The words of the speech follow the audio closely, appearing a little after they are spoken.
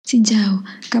Xin chào,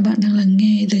 các bạn đang lắng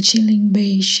nghe The Chilling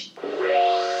Beige.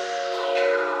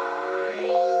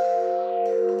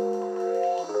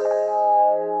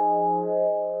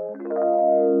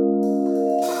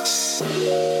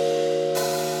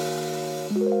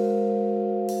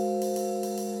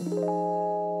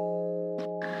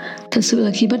 Thật sự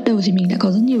là khi bắt đầu thì mình đã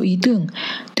có rất nhiều ý tưởng.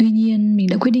 Tuy nhiên mình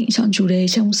đã quyết định chọn chủ đề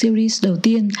trong series đầu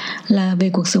tiên là về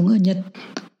cuộc sống ở Nhật.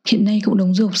 Hiện nay cộng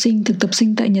đồng du học sinh thực tập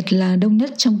sinh tại Nhật là đông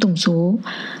nhất trong tổng số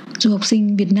du học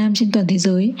sinh Việt Nam trên toàn thế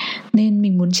giới, nên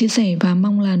mình muốn chia sẻ và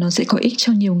mong là nó sẽ có ích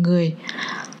cho nhiều người.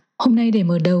 Hôm nay để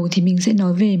mở đầu thì mình sẽ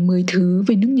nói về 10 thứ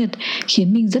về nước Nhật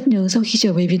khiến mình rất nhớ sau khi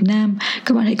trở về Việt Nam.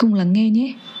 Các bạn hãy cùng lắng nghe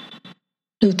nhé.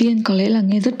 Đầu tiên có lẽ là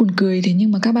nghe rất buồn cười, thế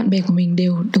nhưng mà các bạn bè của mình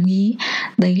đều đồng ý.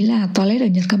 Đấy là toilet ở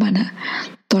Nhật các bạn ạ.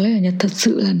 Toilet ở Nhật thật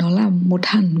sự là nó là một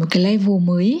cái level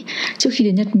mới. Trước khi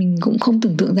đến Nhật mình cũng không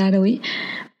tưởng tượng ra đâu ý.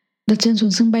 Đặt chân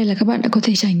xuống sân bay là các bạn đã có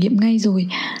thể trải nghiệm ngay rồi.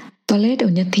 Toilet ở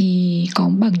Nhật thì có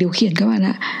bảng điều khiển các bạn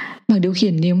ạ. Bảng điều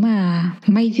khiển nếu mà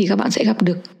may thì các bạn sẽ gặp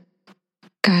được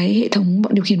cái hệ thống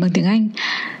bảng điều khiển bằng tiếng Anh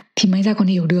thì may ra còn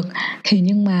hiểu được. Thế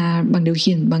nhưng mà bảng điều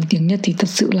khiển bằng tiếng Nhật thì thật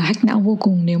sự là hack não vô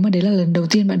cùng nếu mà đấy là lần đầu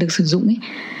tiên bạn được sử dụng ấy.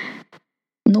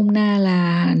 Nôm na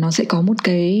là nó sẽ có một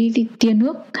cái tia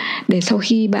nước để sau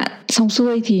khi bạn xong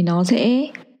xuôi thì nó sẽ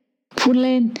phun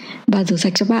lên và rửa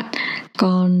sạch cho bạn.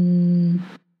 Còn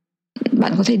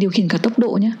bạn có thể điều khiển cả tốc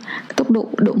độ nhé, tốc độ,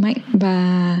 độ mạnh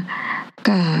và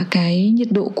cả cái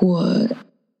nhiệt độ của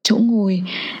chỗ ngồi.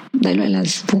 Đại loại là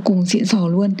vô cùng xịn sò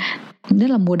luôn. Nhất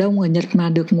là mùa đông ở Nhật mà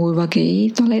được ngồi vào cái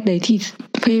toilet đấy thì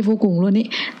phê vô cùng luôn ý.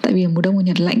 Tại vì mùa đông ở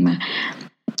Nhật lạnh mà.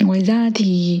 Ngoài ra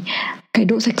thì cái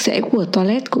độ sạch sẽ của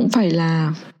toilet cũng phải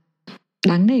là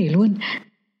đáng nể luôn.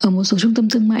 Ở một số trung tâm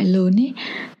thương mại lớn ấy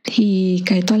thì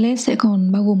cái toilet sẽ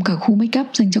còn bao gồm cả khu make up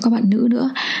dành cho các bạn nữ nữa.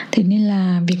 Thế nên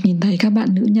là việc nhìn thấy các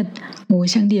bạn nữ Nhật ngồi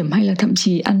trang điểm hay là thậm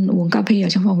chí ăn uống cà phê ở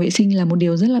trong phòng vệ sinh là một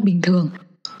điều rất là bình thường.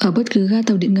 Ở bất cứ ga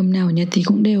tàu điện ngầm nào ở Nhật thì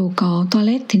cũng đều có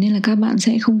toilet, thế nên là các bạn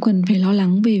sẽ không cần phải lo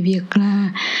lắng về việc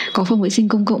là có phòng vệ sinh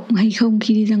công cộng hay không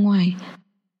khi đi ra ngoài.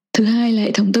 Thứ hai là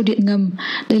hệ thống tàu điện ngầm.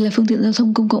 Đây là phương tiện giao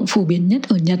thông công cộng phổ biến nhất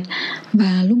ở Nhật.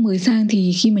 Và lúc mới sang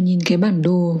thì khi mà nhìn cái bản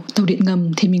đồ tàu điện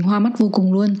ngầm thì mình hoa mắt vô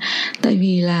cùng luôn. Tại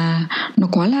vì là nó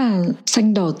quá là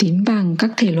xanh đỏ tím vàng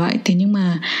các thể loại. Thế nhưng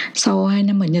mà sau 2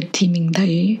 năm ở Nhật thì mình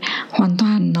thấy hoàn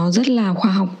toàn nó rất là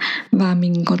khoa học. Và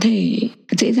mình có thể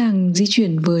dễ dàng di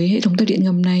chuyển với hệ thống tàu điện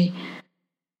ngầm này.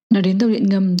 Nói đến tàu điện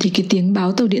ngầm thì cái tiếng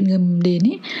báo tàu điện ngầm đến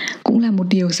ấy cũng là một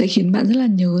điều sẽ khiến bạn rất là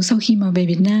nhớ sau khi mà về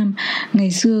Việt Nam.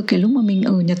 Ngày xưa cái lúc mà mình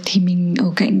ở Nhật thì mình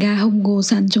ở cạnh ga Hongo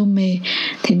Sanchome.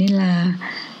 Thế nên là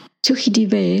trước khi đi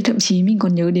về thậm chí mình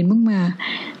còn nhớ đến mức mà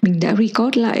mình đã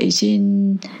record lại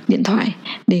trên điện thoại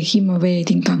để khi mà về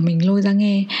thỉnh thoảng mình lôi ra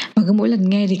nghe. Và cứ mỗi lần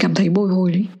nghe thì cảm thấy bồi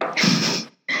hồi đấy.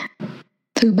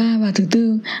 Thứ ba và thứ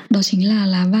tư đó chính là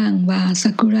lá vàng và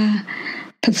sakura.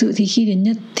 Thật sự thì khi đến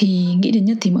Nhật thì nghĩ đến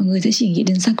Nhật thì mọi người sẽ chỉ nghĩ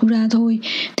đến sakura thôi.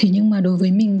 Thế nhưng mà đối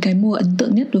với mình, cái mùa ấn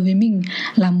tượng nhất đối với mình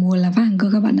là mùa lá vàng cơ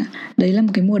các bạn ạ. Đấy là một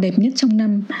cái mùa đẹp nhất trong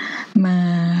năm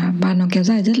và nó kéo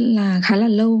dài khá là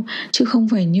lâu, chứ không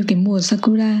phải như cái mùa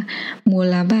sakura. Mùa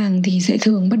lá vàng thì sẽ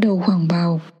thường bắt đầu khoảng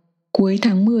vào cuối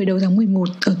tháng 10, đầu tháng 11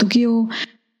 ở Tokyo.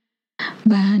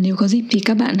 Và nếu có dịp thì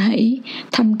các bạn hãy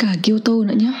thăm cả Kyoto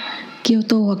nữa nhé.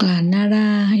 Kyoto hoặc là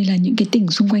Nara hay là những cái tỉnh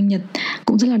xung quanh Nhật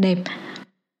cũng rất là đẹp.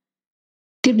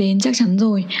 Tiếp đến chắc chắn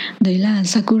rồi, đấy là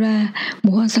sakura.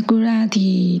 Mùa hoa sakura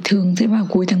thì thường sẽ vào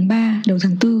cuối tháng 3, đầu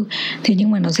tháng 4. Thế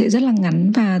nhưng mà nó sẽ rất là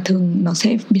ngắn và thường nó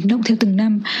sẽ biến động theo từng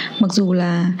năm. Mặc dù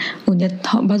là ở Nhật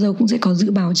họ bao giờ cũng sẽ có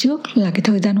dự báo trước là cái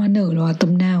thời gian hoa nở là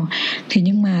tầm nào. Thế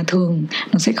nhưng mà thường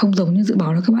nó sẽ không giống như dự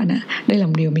báo đó các bạn ạ. Đây là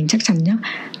một điều mình chắc chắn nhé.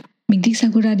 Mình thích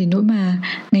sakura đến nỗi mà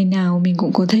ngày nào mình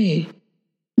cũng có thể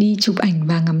đi chụp ảnh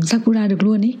và ngắm sakura được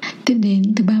luôn ý. Tiếp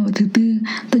đến thứ ba và thứ tư,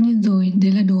 tất nhiên rồi,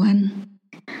 đấy là đồ ăn.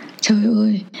 Trời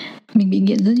ơi, mình bị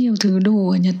nghiện rất nhiều thứ đồ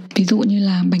ở Nhật. Ví dụ như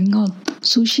là bánh ngọt,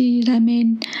 sushi,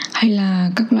 ramen hay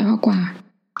là các loại hoa quả.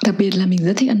 Đặc biệt là mình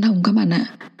rất thích ăn hồng các bạn ạ.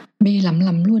 Mê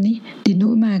lắm luôn ý. Đến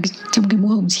nỗi mà trong cái mùa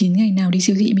hồng chín, ngày nào đi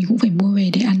siêu thị mình cũng phải mua về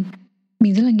để ăn.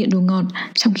 Mình rất là nghiện đồ ngọt.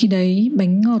 Trong khi đấy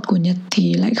bánh ngọt của Nhật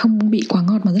thì lại không bị quá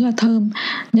ngọt mà rất là thơm.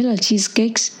 Nhất là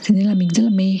cheesecakes. Thế nên là mình rất là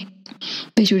mê.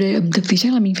 Về chủ đề ẩm thực thì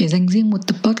chắc là mình phải dành riêng một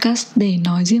tập podcast để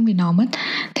nói riêng về nó mất.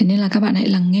 Thế nên là các bạn hãy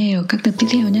lắng nghe ở các tập tiếp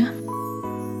theo nhé.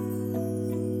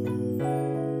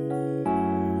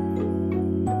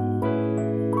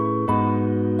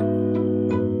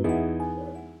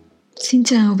 Xin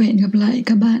chào và hẹn gặp lại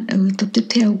các bạn ở tập tiếp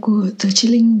theo của The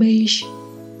Chilling Beige.